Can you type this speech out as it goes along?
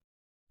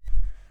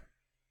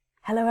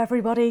Hello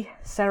everybody,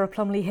 Sarah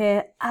Plumley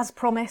here. As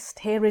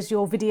promised, here is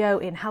your video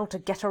in how to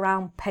get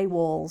around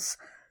paywalls.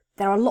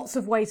 There are lots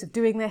of ways of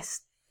doing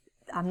this.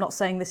 I'm not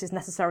saying this is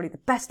necessarily the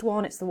best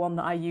one, it's the one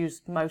that I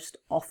use most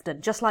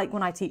often. Just like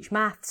when I teach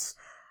maths,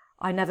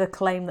 I never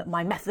claim that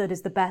my method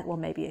is the best, well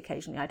maybe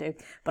occasionally I do,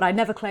 but I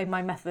never claim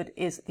my method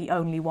is the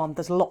only one.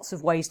 There's lots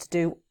of ways to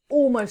do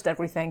almost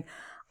everything,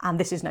 and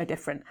this is no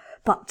different.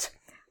 But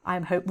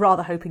I'm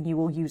rather hoping you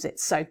will use it.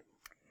 So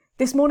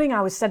this morning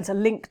I was sent a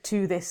link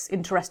to this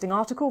interesting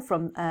article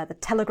from The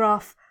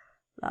Telegraph.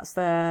 That's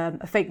a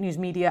fake news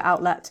media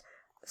outlet,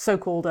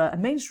 so-called a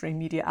mainstream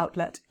media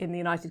outlet in the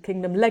United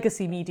Kingdom,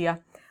 legacy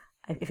media.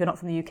 If you're not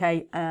from the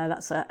UK,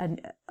 that's a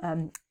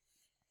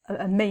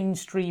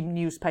mainstream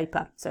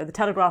newspaper. So The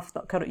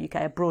Telegraph.co.uk,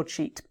 a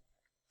broadsheet,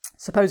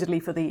 supposedly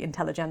for the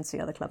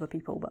intelligentsia, the clever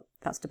people, but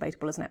that's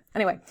debatable, isn't it?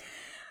 Anyway,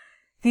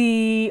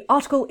 the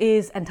article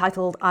is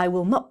entitled, "I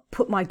Will Not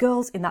Put My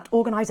Girls in That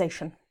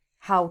Organisation.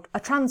 How a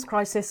Trans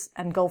Crisis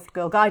Engulfed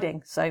Girl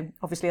Guiding." So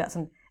obviously that's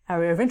an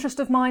area of interest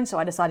of mine, so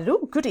I decided,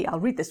 oh goody, I'll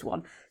read this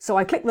one. So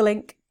I clicked the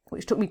link,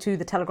 which took me to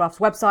the Telegraph's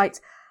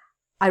website.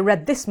 I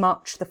read this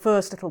much, the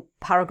first little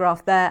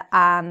paragraph there,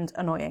 and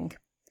annoying.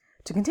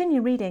 To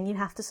continue reading, you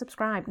have to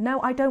subscribe. No,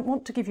 I don't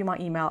want to give you my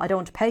email. I don't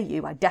want to pay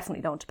you. I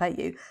definitely don't want to pay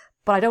you.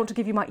 But I don't want to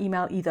give you my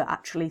email either,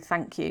 actually,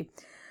 thank you.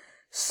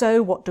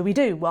 So what do we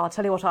do? Well, I'll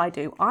tell you what I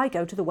do. I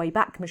go to the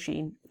Wayback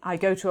Machine. I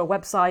go to a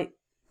website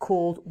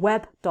called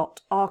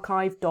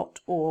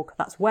web.archive.org.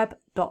 That's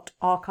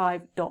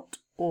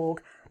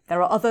web.archive.org.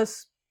 There are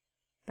others.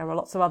 There are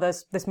lots of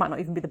others. This might not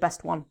even be the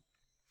best one,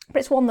 but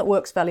it's one that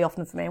works fairly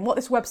often for me. And what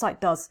this website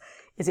does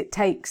is it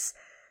takes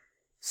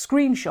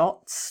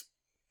screenshots,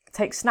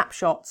 takes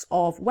snapshots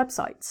of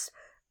websites.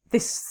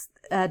 This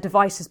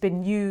device has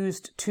been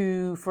used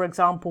to, for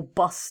example,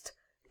 bust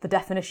the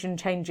definition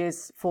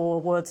changes for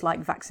words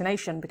like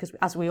vaccination, because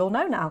as we all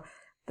know now,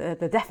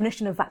 the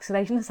definition of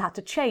vaccination has had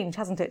to change,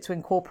 hasn't it, to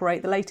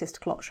incorporate the latest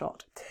clot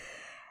shot.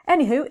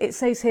 Anywho, it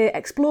says here,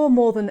 explore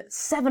more than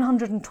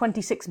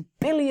 726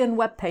 billion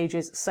web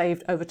pages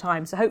saved over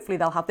time. So hopefully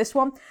they'll have this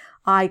one.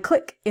 I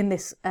click in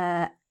this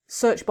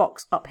search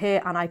box up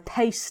here and I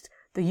paste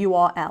the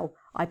URL.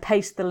 I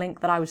paste the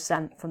link that I was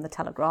sent from the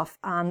Telegraph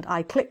and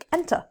I click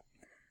enter.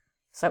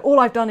 So all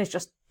I've done is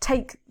just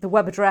take the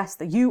web address,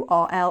 the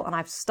URL, and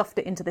I've stuffed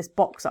it into this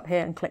box up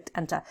here and clicked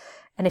enter.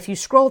 And if you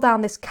scroll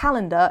down this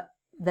calendar,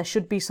 there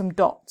should be some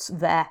dots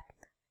there.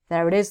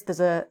 There it is. There's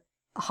a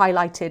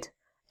highlighted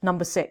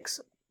number 6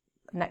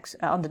 next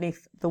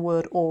underneath the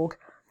word org.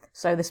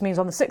 So this means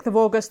on the 6th of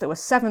August, there were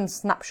 7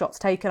 snapshots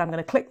taken. I'm going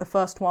to click the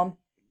first one.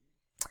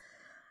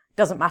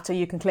 Doesn't matter.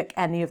 You can click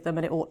any of them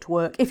and it ought to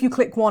work. If you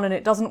click one and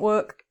it doesn't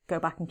work, go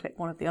back and click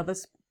one of the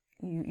others.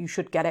 You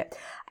should get it.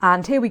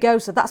 And here we go.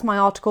 So that's my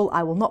article.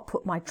 I will not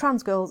put my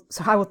trans girls.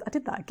 So I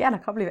did that again. I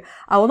can't believe it.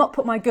 I will not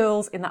put my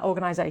girls in that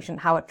organisation.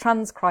 How a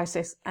trans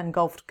crisis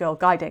engulfed girl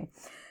guiding.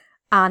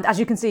 And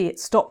as you can see, it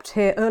stopped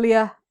here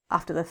earlier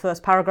after the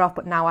first paragraph,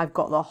 but now I've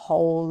got the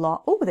whole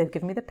lot. Oh, they've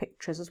given me the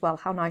pictures as well.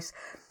 How nice.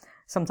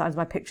 Sometimes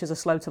my pictures are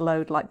slow to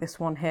load like this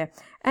one here.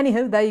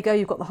 Anywho, there you go.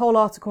 You've got the whole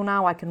article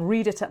now. I can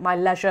read it at my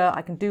leisure.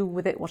 I can do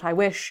with it what I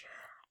wish.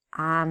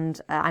 And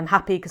I'm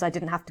happy because I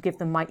didn't have to give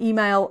them my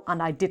email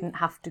and I didn't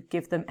have to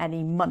give them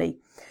any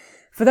money.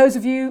 For those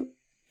of you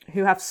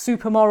who have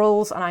super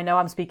morals, and I know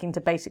I'm speaking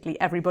to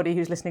basically everybody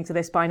who's listening to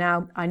this by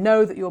now, I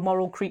know that you're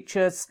moral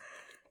creatures.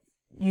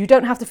 You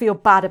don't have to feel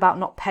bad about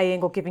not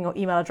paying or giving your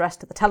email address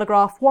to the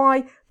Telegraph.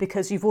 Why?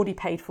 Because you've already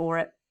paid for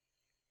it.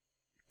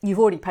 You've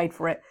already paid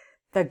for it.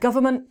 The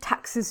government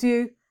taxes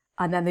you,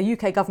 and then the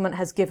UK government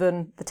has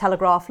given the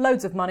Telegraph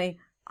loads of money,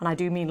 and I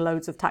do mean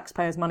loads of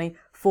taxpayers' money,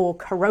 for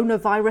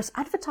coronavirus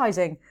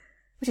advertising,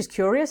 which is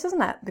curious,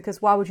 isn't it?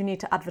 Because why would you need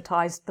to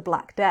advertise the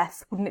Black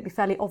Death? Wouldn't it be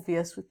fairly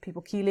obvious with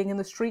people keeling in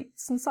the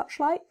streets and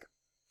such like?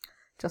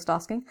 Just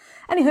asking.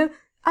 Anywho,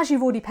 as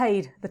you've already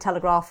paid the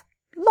Telegraph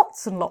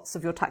lots and lots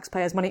of your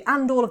taxpayers' money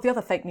and all of the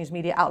other fake news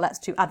media outlets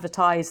to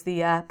advertise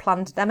the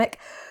pandemic,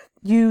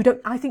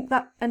 I think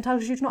that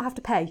entitles you to not have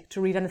to pay to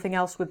read anything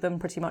else with them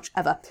pretty much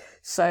ever.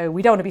 So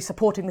we don't want to be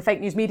supporting the fake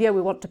news media.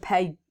 We want to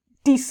pay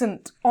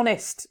decent,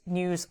 honest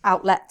news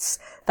outlets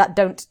that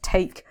don't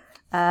take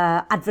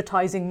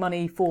advertising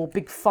money for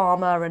big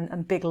pharma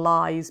and big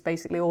lies,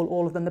 basically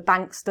all of them. The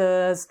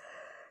banksters,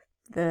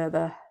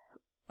 the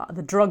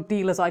drug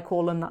dealers, I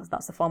call them,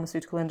 that's the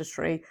pharmaceutical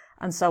industry,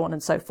 and so on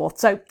and so forth.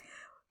 So,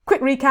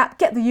 quick recap,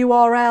 get the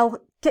URL,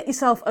 get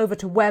yourself over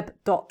to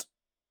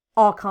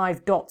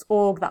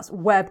web.archive.org, that's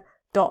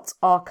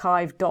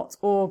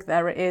web.archive.org,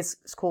 there it is,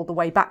 it's called the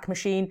Wayback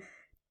Machine.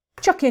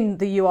 Chuck in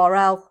the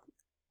URL,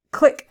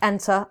 click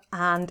enter,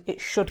 and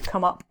it should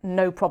come up,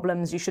 no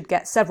problems. You should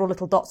get several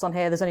little dots on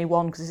here. There's only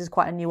one because this is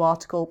quite a new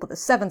article, but there's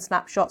 7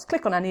 snapshots.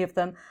 Click on any of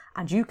them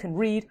and you can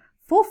read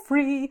for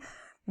free.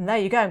 And there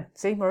you go.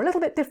 See, we're a little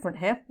bit different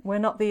here. We're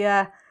not the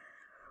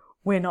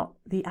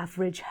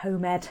average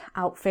home ed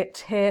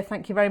outfit here.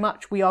 Thank you very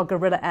much. We are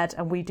Guerrilla Ed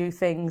and we do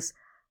things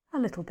a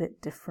little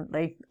bit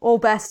differently. All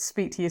best.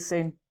 Speak to you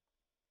soon.